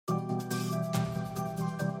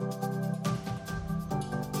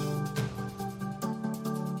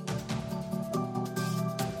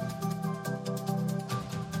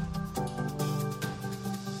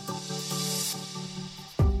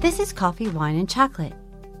This is Coffee, Wine, and Chocolate,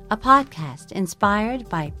 a podcast inspired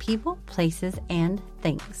by people, places, and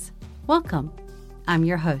things. Welcome. I'm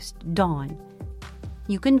your host, Dawn.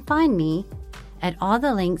 You can find me at all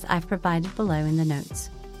the links I've provided below in the notes.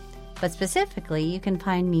 But specifically, you can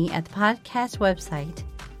find me at the podcast website,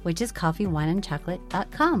 which is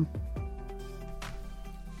coffeewineandchocolate.com.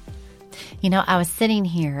 You know, I was sitting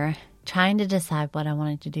here trying to decide what I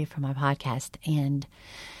wanted to do for my podcast, and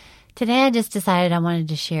today I just decided I wanted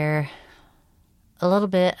to share a little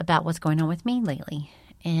bit about what's going on with me lately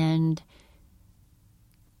and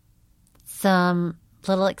some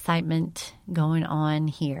little excitement going on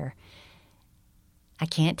here. I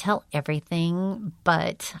can't tell everything,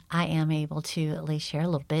 but I am able to at least share a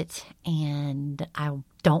little bit, and I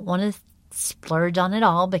don't want to splurge on it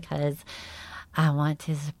all because I want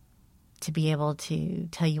to be able to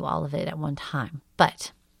tell you all of it at one time.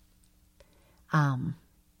 But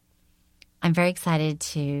I'm very excited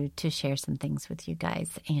to share some things with you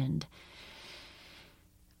guys. And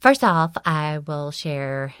first off, I will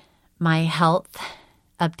share my health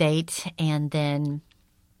update and then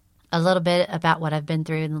a little bit about what I've been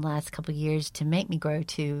through in the last couple of years to make me grow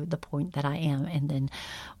to the point that I am, and then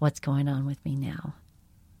what's going on with me now.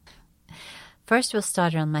 First, we'll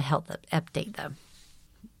start on my health update, though.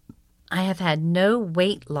 I have had no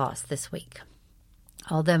weight loss this week,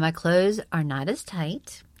 although my clothes are not as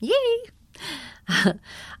tight. Yay!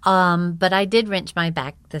 But I did wrench my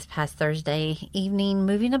back this past Thursday evening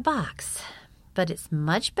moving a box. But it's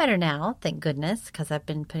much better now, thank goodness, because I've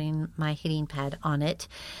been putting my heating pad on it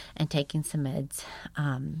and taking some meds.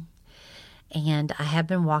 And I have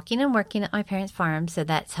been walking and working at my parents' farm, so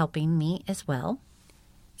that's helping me as well.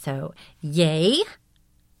 So, yay!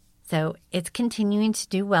 So, it's continuing to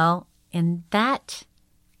do well in that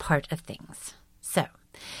part of things. So,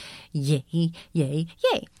 yay, yay,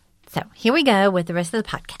 yay. So, here we go with the rest of the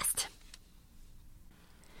podcast.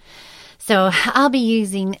 So, I'll be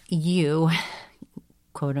using you,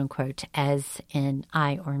 quote unquote, as in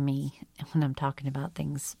I or me when I'm talking about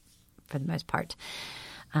things for the most part.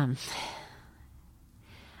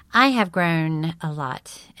 I have grown a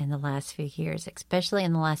lot in the last few years, especially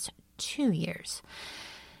in the last 2 years.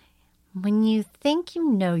 When you think you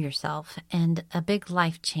know yourself and a big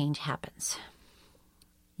life change happens,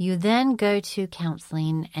 you then go to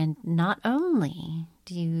counseling, and not only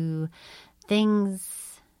do you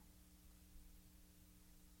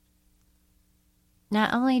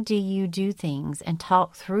do things and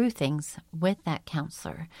talk through things with that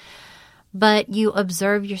counselor, but you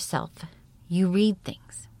observe yourself, you read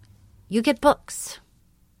things, you get books,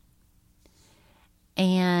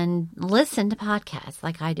 and listen to podcasts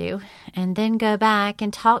like I do, and then go back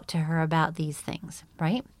and talk to her about these things,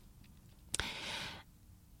 right?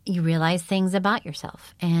 You realize things about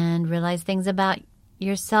yourself and realize things about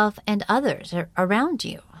yourself and others around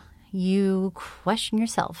you. You question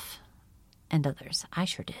yourself and others. I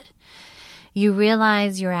sure did. You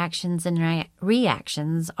realize your actions and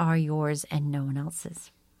reactions are yours and no one else's.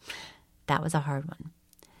 That was a hard one.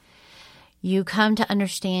 You come to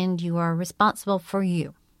understand you are responsible for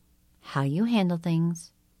you, how you handle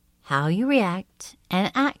things, how you react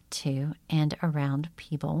and act to and around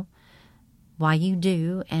people, why you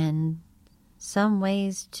do, and some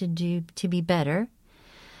ways to be better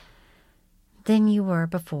than you were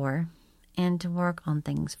before, and to work on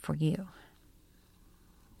things for you.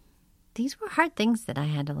 These were hard things that I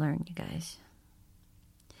had to learn, you guys.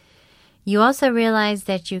 You also realize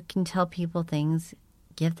that you can tell people things,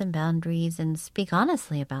 give them boundaries, and speak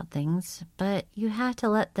honestly about things, but you have to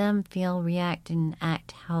let them feel, react, and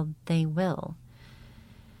act how they will.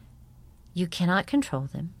 You cannot control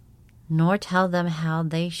them, nor tell them how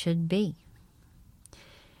they should be.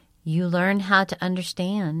 You learn how to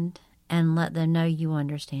understand and let them know you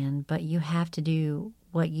understand, but you have to do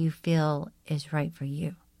what you feel is right for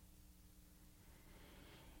you.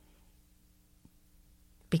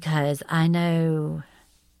 Because I know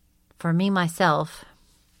for me, myself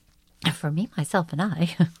and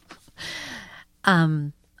I,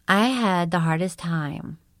 I had the hardest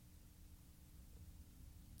time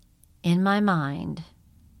in my mind,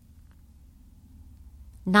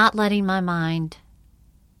 not letting my mind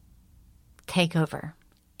take over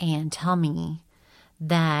and tell me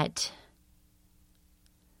that,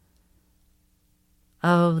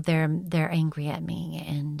 oh, they're angry at me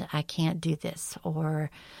and I can't do this,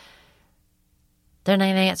 or they're not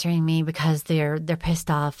answering me because they're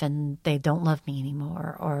pissed off and they don't love me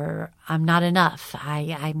anymore, or I'm not enough,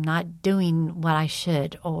 I'm not doing what I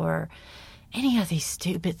should, or any of these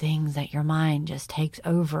stupid things that your mind just takes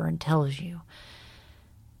over and tells you.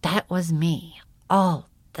 That was me all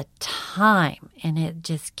the time, and it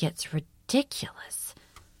just gets ridiculous.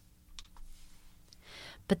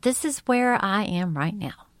 But this is where I am right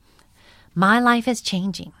now. My life is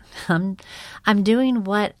changing. I'm doing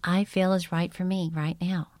what I feel is right for me right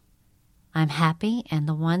now. I'm happy, and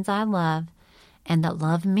the ones I love and that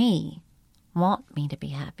love me want me to be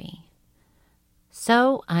happy.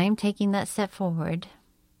 So I'm taking that step forward.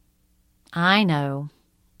 I know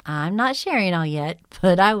I'm not sharing all yet,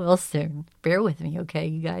 but I will soon. Bear with me, okay,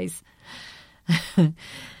 you guys?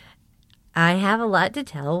 I have a lot to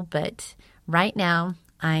tell, but right now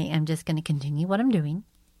I am just going to continue what I'm doing.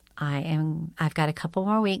 I've got a couple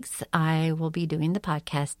more weeks. I will be doing the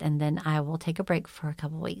podcast, and then I will take a break for a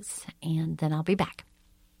couple weeks, and then I'll be back.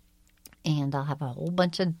 And I'll have a whole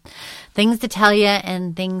bunch of things to tell you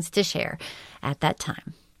and things to share at that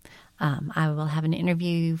time. I will have an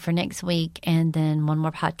interview for next week and then one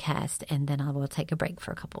more podcast, and then I will take a break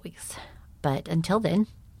for a couple weeks. But until then,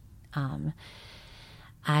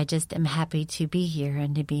 I just am happy to be here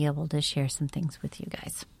and to be able to share some things with you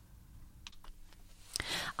guys.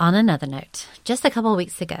 On another note, just a couple of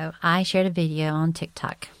weeks ago, I shared a video on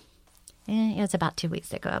TikTok. It was about 2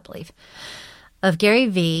 weeks ago, I believe, of Gary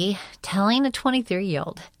Vee telling a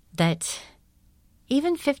 23-year-old that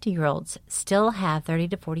even 50-year-olds still have 30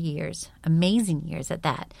 to 40 years, amazing years at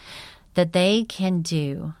that they can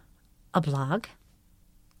do a blog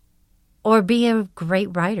or be a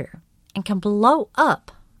great writer and can blow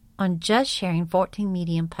up on just sharing 14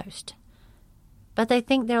 Medium posts. But they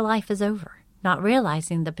think their life is over, not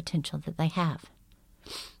realizing the potential that they have.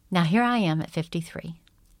 Now here I am at 53,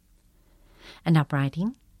 and I'm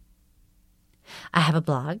writing. I have a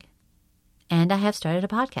blog, and I have started a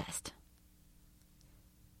podcast.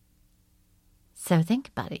 So think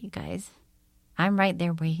about it, you guys. I'm right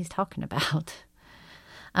there where he's talking about.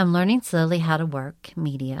 I'm learning slowly how to work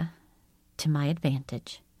media to my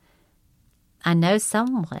advantage. I know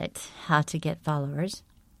somewhat how to get followers,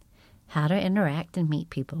 how to interact and meet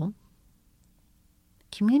people.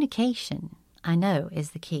 Communication, I know,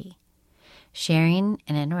 is the key. Sharing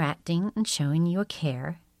and interacting and showing your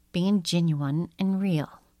care, being genuine and real.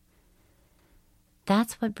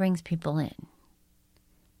 That's what brings people in.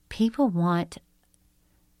 People want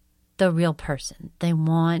the real person. They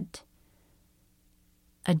want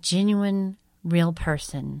a genuine, real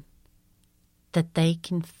person that they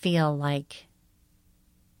can feel like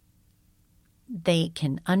they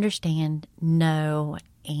can understand, know,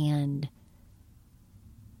 and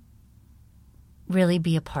really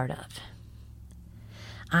be a part of.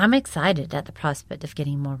 I'm excited at the prospect of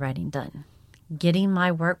getting more writing done. Getting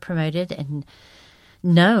my work promoted and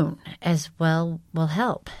known as well will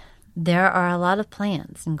help. There are a lot of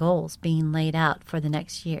plans and goals being laid out for the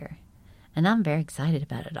next year, and I'm very excited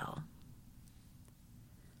about it all.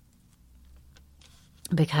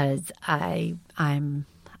 Because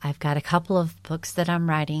I've got a couple of books that I'm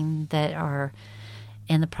writing that are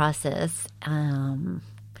in the process.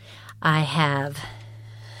 I have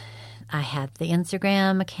the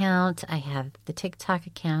Instagram account, I have the TikTok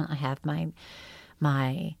account, I have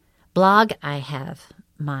my blog, I have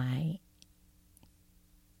my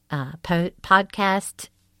podcast,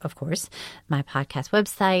 of course, my podcast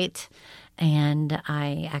website, and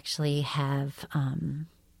I actually have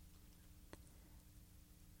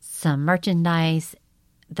some merchandise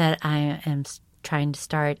that I am trying to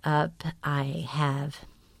start up. I have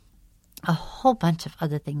a whole bunch of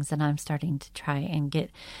other things that I'm starting to try and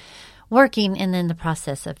get working and in the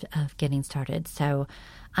process of getting started. So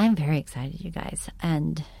I'm very excited, you guys.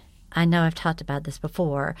 And I know I've talked about this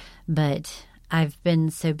before, but I've been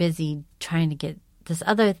so busy trying to get this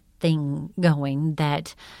other thing going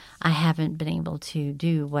that I haven't been able to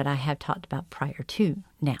do what I have talked about prior to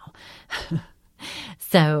now.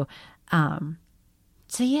 So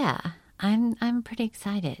yeah, I'm pretty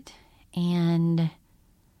excited. And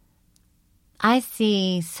I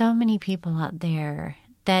see so many people out there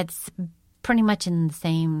that's pretty much in the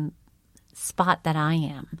same spot that I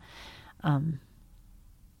am,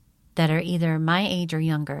 that are either my age or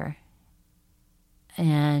younger,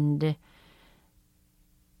 and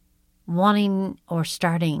wanting or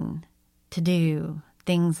starting to do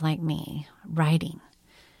things like me, writing,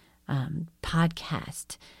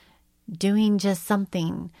 podcast, doing just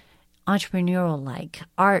something entrepreneurial like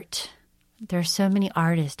art. There's so many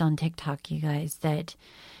artists on TikTok, you guys, that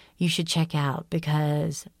you should check out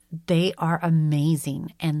because they are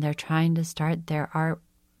amazing and they're trying to start their art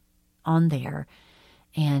on there.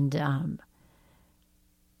 And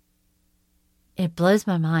it blows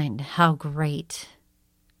my mind how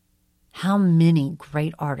many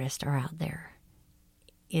great artists are out there.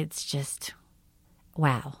 It's just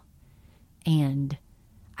wow. And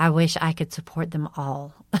I wish I could support them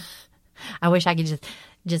all. I wish I could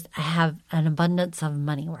just have an abundance of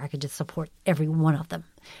money where I could just support every one of them.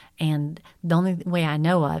 And the only way I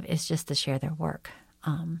know of is just to share their work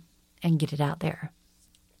and get it out there,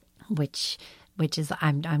 which is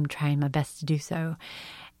I'm trying my best to do so.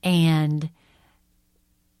 And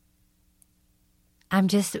I'm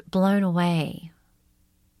just blown away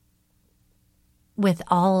with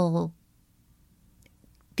all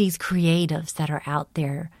these creatives that are out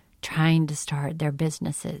there trying to start their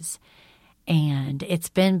businesses. And it's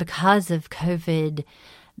been because of COVID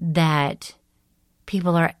that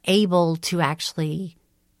people are able to actually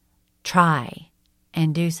try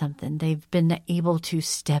and do something. They've been able to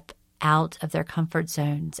step out of their comfort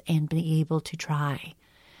zones and be able to try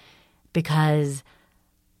because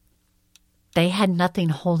they had nothing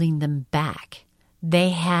holding them back.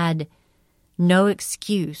 They had no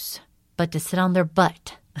excuse but to sit on their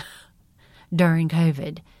butt during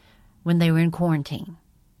COVID when they were in quarantine.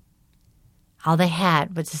 All they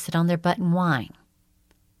had was to sit on their butt and whine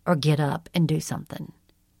or get up and do something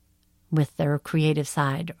with their creative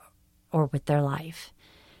side or with their life.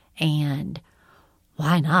 And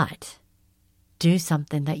why not do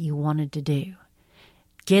something that you wanted to do?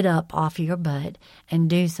 Get up off your butt and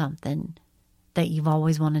do something that you've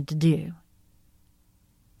always wanted to do,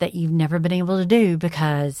 that you've never been able to do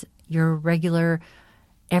because your regular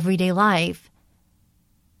everyday life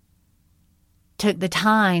took the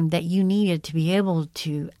time that you needed to be able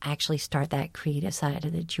to actually start that creative side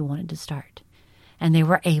that you wanted to start. And they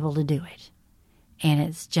were able to do it. And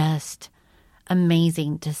it's just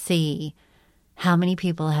amazing to see how many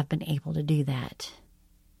people have been able to do that.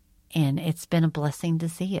 And it's been a blessing to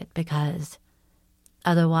see it because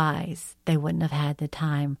otherwise they wouldn't have had the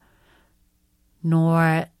time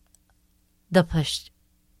nor the push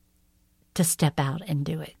to step out and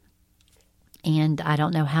do it. And I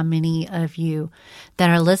don't know how many of you that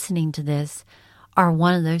are listening to this are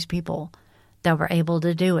one of those people that were able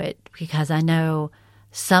to do it, because I know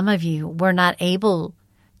some of you were not able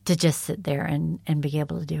to just sit there and be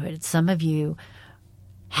able to do it. Some of you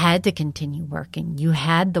had to continue working. You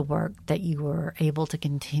had the work that you were able to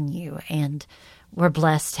continue and were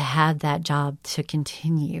blessed to have that job to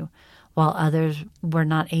continue while others were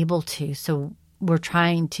not able to. So we're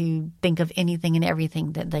trying to think of anything and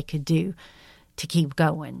everything that they could do to keep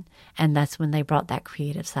going. And that's when they brought that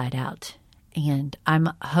creative side out. And I'm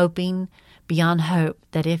hoping beyond hope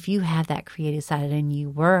that if you have that creative side and you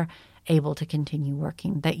were able to continue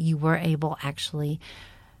working, that you were able actually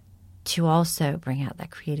to also bring out that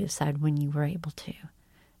creative side when you were able to.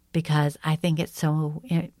 Because I think it's so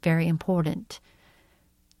very important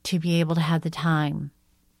to be able to have the time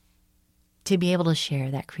to be able to share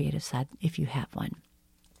that creative side if you have one.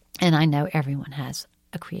 And I know everyone has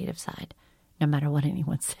a creative side. No matter what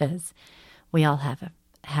anyone says, we all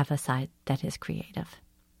have a side that is creative.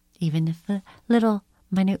 Even if a little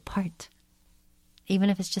minute part. Even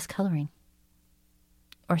if it's just coloring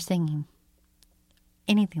or singing.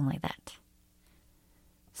 Anything like that.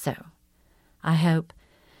 So, I hope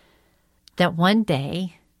that one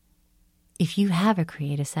day, if you have a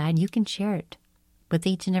creative side, you can share it with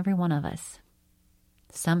each and every one of us.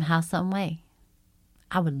 Somehow, some way.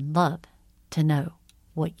 I would love to know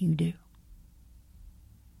what you do.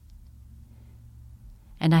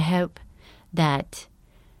 And I hope that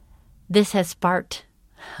this has sparked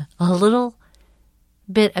a little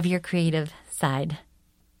bit of your creative side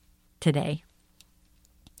today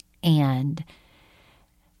and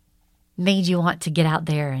made you want to get out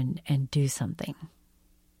there and do something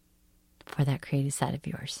for that creative side of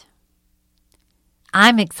yours.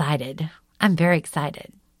 I'm excited. I'm very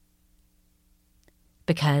excited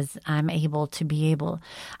because I'm going to be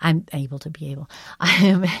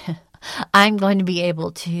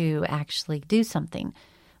able to actually do something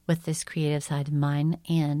with this creative side of mine,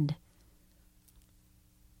 and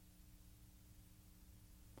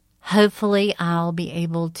hopefully I'll be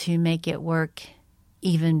able to make it work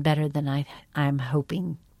even better than I'm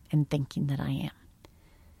hoping and thinking that I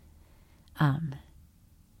am.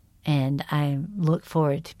 And I look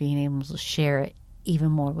forward to being able to share it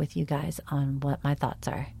even more with you guys on what my thoughts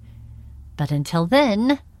are. But until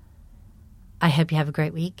then, I hope you have a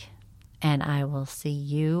great week, and I will see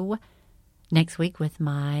you next week with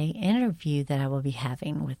my interview that I will be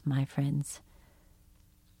having with my friends.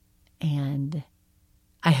 And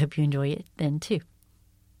I hope you enjoy it then too.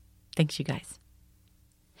 Thanks, you guys.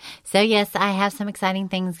 So yes, I have some exciting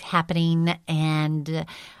things happening and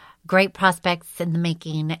great prospects in the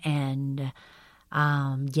making, and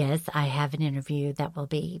Yes, I have an interview that will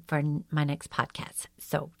be for my next podcast.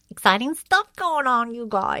 So exciting stuff going on, you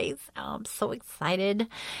guys. I'm so excited.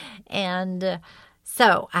 And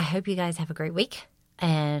so I hope you guys have a great week,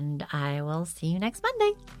 and I will see you next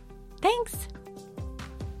Monday. Thanks.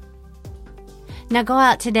 Now go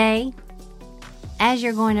out today as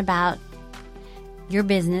you're going about your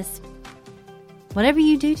business, whatever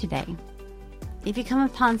you do today. If you come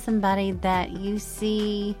upon somebody that you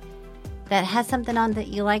see that has something on that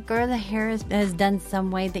you like, or the hair has done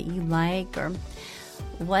some way that you like, or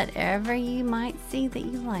whatever you might see that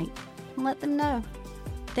you like, let them know.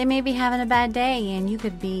 They may be having a bad day and you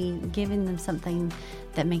could be giving them something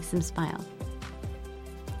that makes them smile.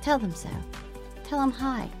 Tell them so. Tell them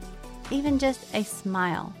hi. Even just a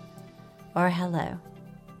smile or a hello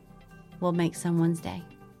will make someone's day.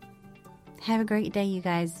 Have a great day, you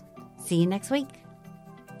guys. See you next week.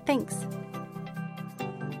 Thanks.